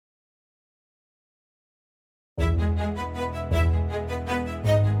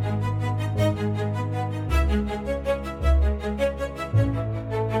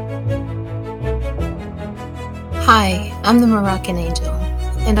Hi, I'm the Moroccan Angel,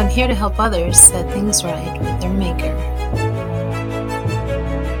 and I'm here to help others set things right with their Maker.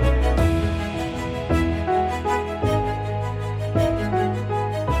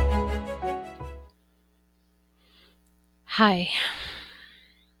 Hi.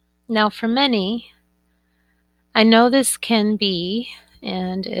 Now, for many, I know this can be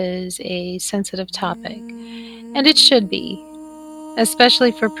and is a sensitive topic, and it should be,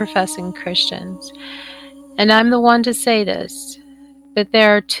 especially for professing Christians. And I'm the one to say this, but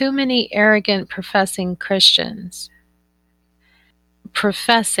there are too many arrogant professing Christians,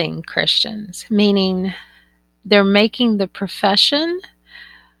 meaning they're making the profession,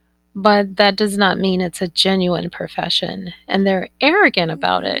 but that does not mean it's a genuine profession, and they're arrogant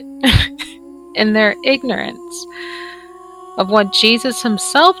about it in their ignorance of what Jesus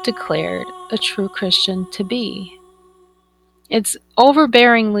himself declared a true Christian to be. It's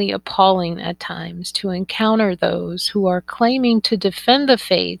overbearingly appalling at times to encounter those who are claiming to defend the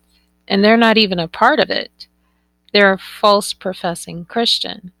faith, and they're not even a part of it. They're a false professing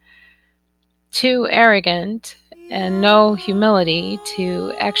Christian. Too arrogant and no humility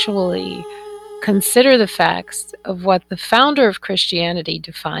to actually consider the facts of what the founder of Christianity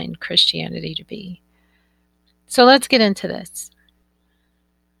defined Christianity to be. So let's get into this.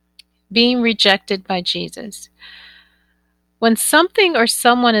 Being rejected by Jesus. When something or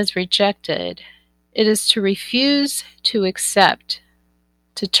someone is rejected, it is to refuse to accept,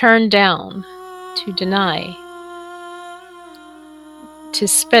 to turn down, to deny, to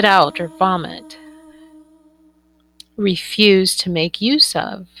spit out or vomit, refuse to make use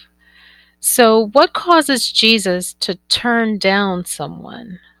of. So what causes Jesus to turn down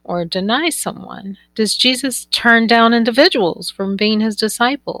someone or deny someone? Does Jesus turn down individuals from being his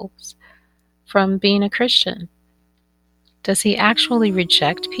disciples, from being a Christian? Does he actually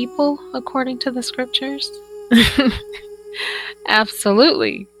reject people according to the scriptures?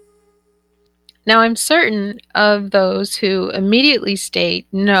 Absolutely. Now, I'm certain of those who immediately state,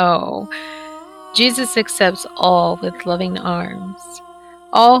 no, Jesus accepts all with loving arms.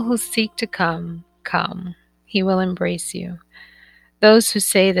 All who seek to come, come. He will embrace you. Those who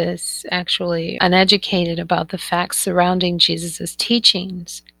say this actually uneducated about the facts surrounding Jesus'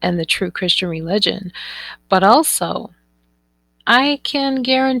 teachings and the true Christian religion, but also I can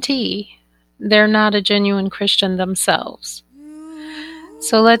guarantee they're not a genuine Christian themselves.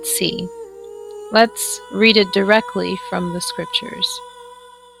 So let's see. Let's read it directly from the scriptures.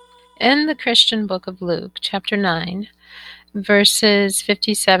 In the Christian book of Luke, chapter 9, verses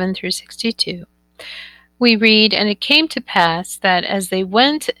 57 through 62, we read, "And it came to pass that as they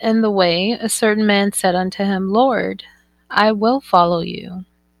went in the way, a certain man said unto him, Lord, I will follow you,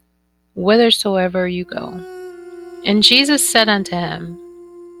 whithersoever you go. And Jesus said unto him,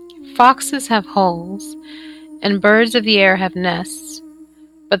 Foxes have holes, and birds of the air have nests,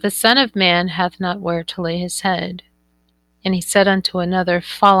 but the Son of Man hath not where to lay his head. And he said unto another,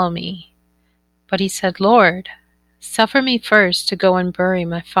 Follow me. But he said, Lord, suffer me first to go and bury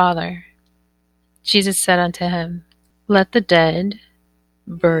my father. Jesus said unto him, Let the dead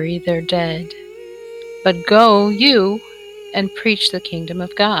bury their dead, but go you and preach the kingdom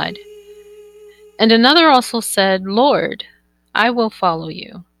of God. And another also said, Lord, I will follow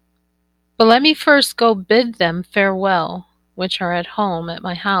you, but let me first go bid them farewell, which are at home at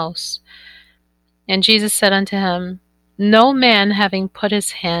my house. And Jesus said unto him, No man having put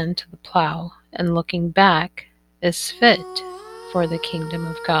his hand to the plow and looking back is fit for the kingdom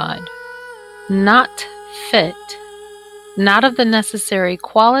of God. Not fit, not of the necessary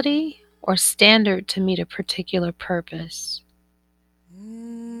quality or standard to meet a particular purpose.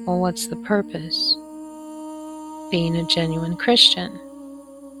 Well, what's the purpose? Being a genuine Christian.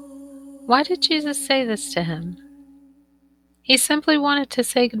 Why did Jesus say this to him? He simply wanted to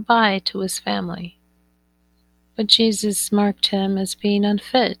say goodbye to his family. But Jesus marked him as being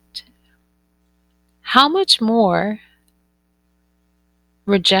unfit. How much more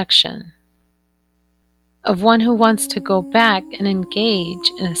rejection of one who wants to go back and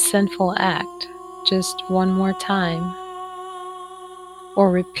engage in a sinful act just one more time, or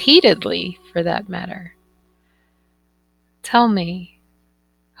repeatedly for that matter? Tell me,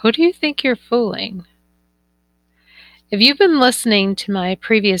 who do you think you're fooling? If you've been listening to my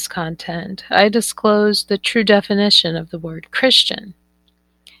previous content, I disclosed the true definition of the word Christian.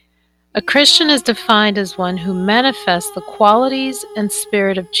 A Christian is defined as one who manifests the qualities and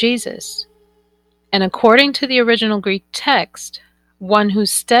spirit of Jesus. And according to the original Greek text, one who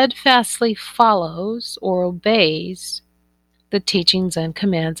steadfastly follows or obeys the teachings and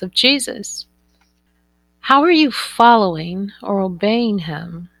commands of Jesus. How are you following or obeying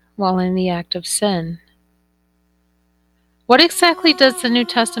him while in the act of sin? What exactly does the New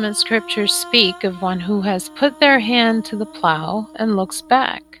Testament scripture speak of one who has put their hand to the plow and looks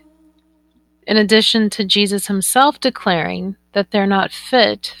back? In addition to Jesus himself declaring that they're not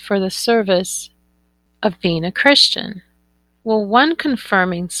fit for the service of being a Christian. Well, one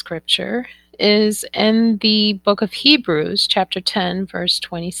confirming scripture is in the book of Hebrews, chapter 10, verse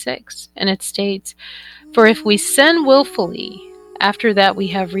 26, and it states, "For if we sin willfully, after that we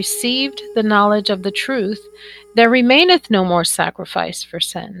have received the knowledge of the truth, there remaineth no more sacrifice for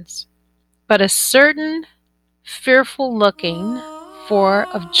sins, but a certain fearful looking for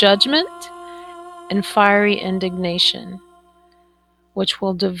of judgment and fiery indignation, which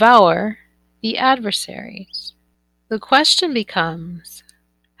will devour the adversaries." The question becomes,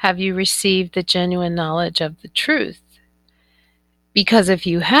 have you received the genuine knowledge of the truth? Because if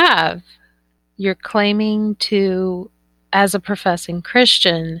you have, you're claiming to, as a professing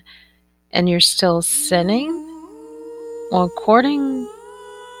Christian, and you're still sinning? Well, according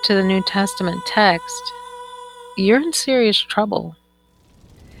to the New Testament text, you're in serious trouble.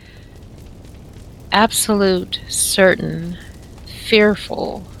 Absolute, certain,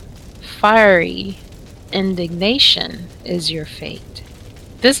 fearful, fiery indignation is your fate.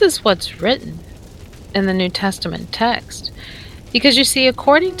 This is what's written in the New Testament text. Because you see,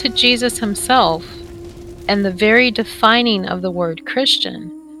 according to Jesus himself and the very defining of the word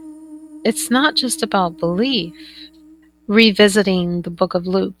Christian, it's not just about belief. Revisiting the book of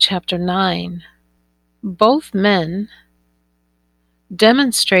Luke, chapter 9, both men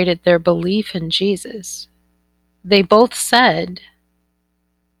demonstrated their belief in Jesus. They both said,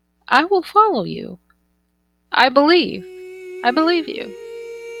 "I will follow you. I believe you."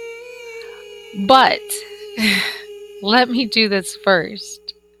 But let me do this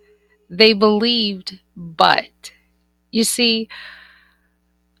first. They believed, but you see,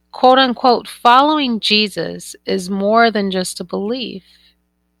 quote unquote, following Jesus is more than just a belief.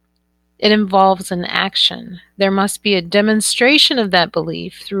 It involves an action. There must be a demonstration of that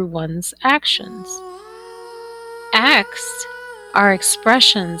belief through one's actions. Acts are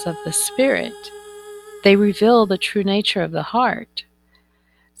expressions of the Spirit. They reveal the true nature of the heart.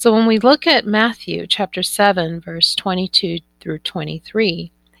 So when we look at Matthew chapter 7, verse 22 through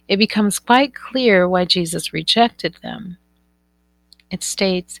 23, it becomes quite clear why Jesus rejected them. It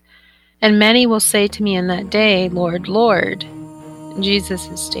states, "And many will say to me in that day, Lord, Lord." Jesus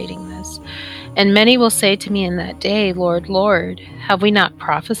is stating this. "And many will say to me in that day, Lord, Lord, have we not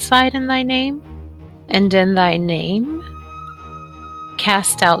prophesied in thy name? And in thy name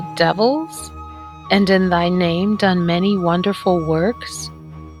cast out devils? And in thy name done many wonderful works?"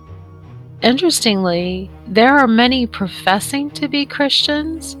 Interestingly, there are many professing to be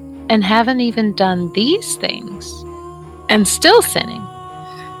Christians and haven't even done these things and still sinning.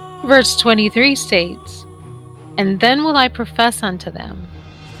 Verse 23 states, "And then will I profess unto them,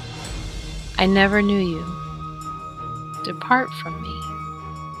 I never knew you. Depart from me.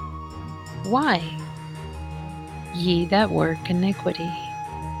 Why? Ye that work iniquity.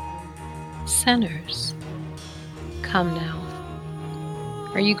 Sinners, come now."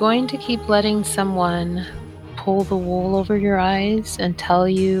 Are you going to keep letting someone pull the wool over your eyes and tell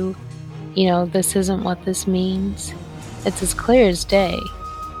you, this isn't what this means? It's as clear as day.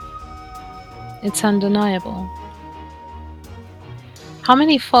 It's undeniable. How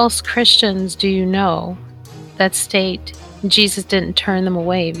many false Christians do you know that state Jesus didn't turn them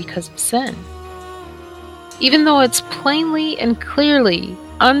away because of sin? Even though it's plainly and clearly,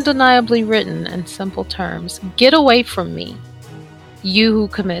 undeniably written in simple terms, "Get away from me, you who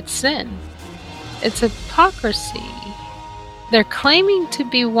commit sin." It's hypocrisy. They're claiming to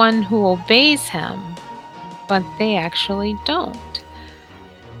be one who obeys him, but they actually don't.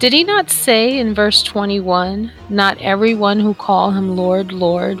 Did he not say in verse 21, "Not everyone who call him Lord,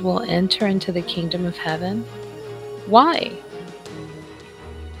 Lord will enter into the kingdom of heaven"? Why?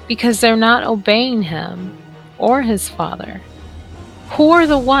 Because they're not obeying him or his Father. Who are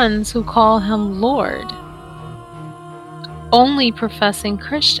the ones who call him Lord? Only professing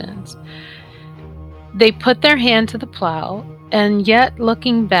Christians. They put their hand to the plow, and yet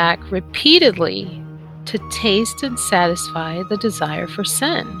looking back repeatedly to taste and satisfy the desire for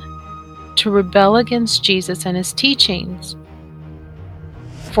sin, to rebel against Jesus and his teachings,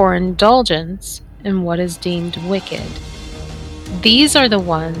 for indulgence in what is deemed wicked. These are the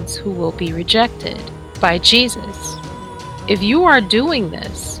ones who will be rejected by Jesus. If you are doing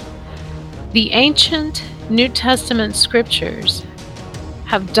this, the ancient New Testament scriptures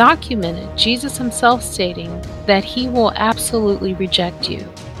have documented Jesus himself stating that he will absolutely reject you.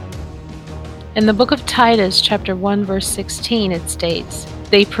 In the book of Titus, chapter 1, verse 16, it states,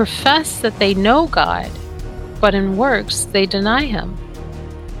 "They profess that they know God, but in works they deny him.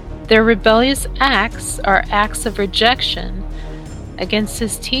 Their rebellious acts are acts of rejection against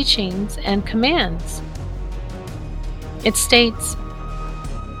his teachings and commands." It states,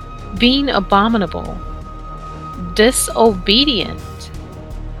 "Being abominable, disobedient,"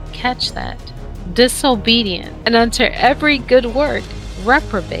 catch that, disobedient, "and unto every good work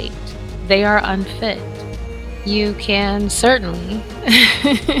reprobate, they are unfit." You can certainly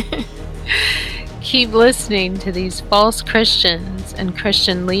keep listening to these false Christians and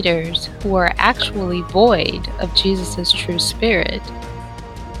Christian leaders who are actually void of Jesus' true spirit,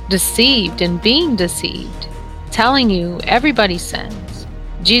 deceived and being deceived, telling you everybody sins.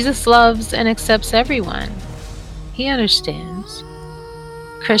 Jesus loves and accepts everyone. He understands.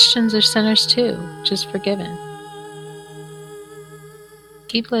 Christians are sinners too, just forgiven.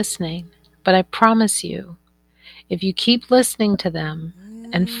 Keep listening, but I promise you, if you keep listening to them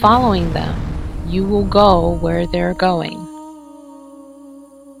and following them, you will go where they're going.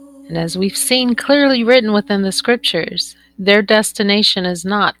 And as we've seen clearly written within the scriptures, their destination is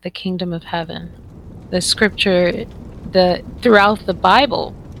not the kingdom of heaven. The scripture, throughout the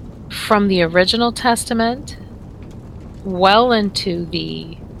Bible, from the original Testament well into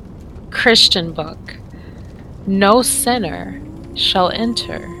the Christian book, no sinner shall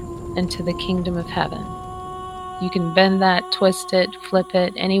enter into the kingdom of heaven. You can bend that, twist it, flip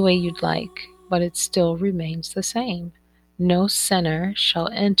it, any way you'd like, but it still remains the same. No sinner shall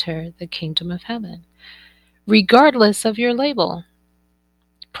enter the kingdom of heaven, regardless of your label.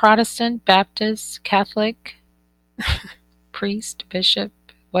 Protestant, Baptist, Catholic, priest, bishop,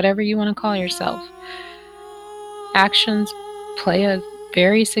 whatever you want to call yourself. Actions play a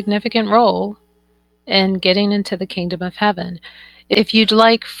very significant role in getting into the kingdom of heaven. If you'd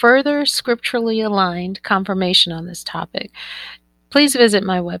like further scripturally aligned confirmation on this topic, please visit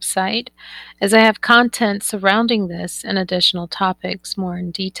my website, as I have content surrounding this and additional topics more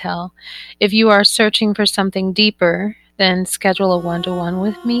in detail. If you are searching for something deeper, then schedule a one-to-one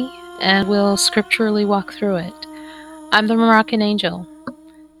with me and we'll scripturally walk through it. I'm the Moroccan Angel.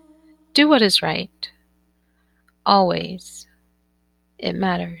 Do what is right. Always. It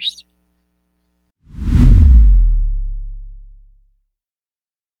matters.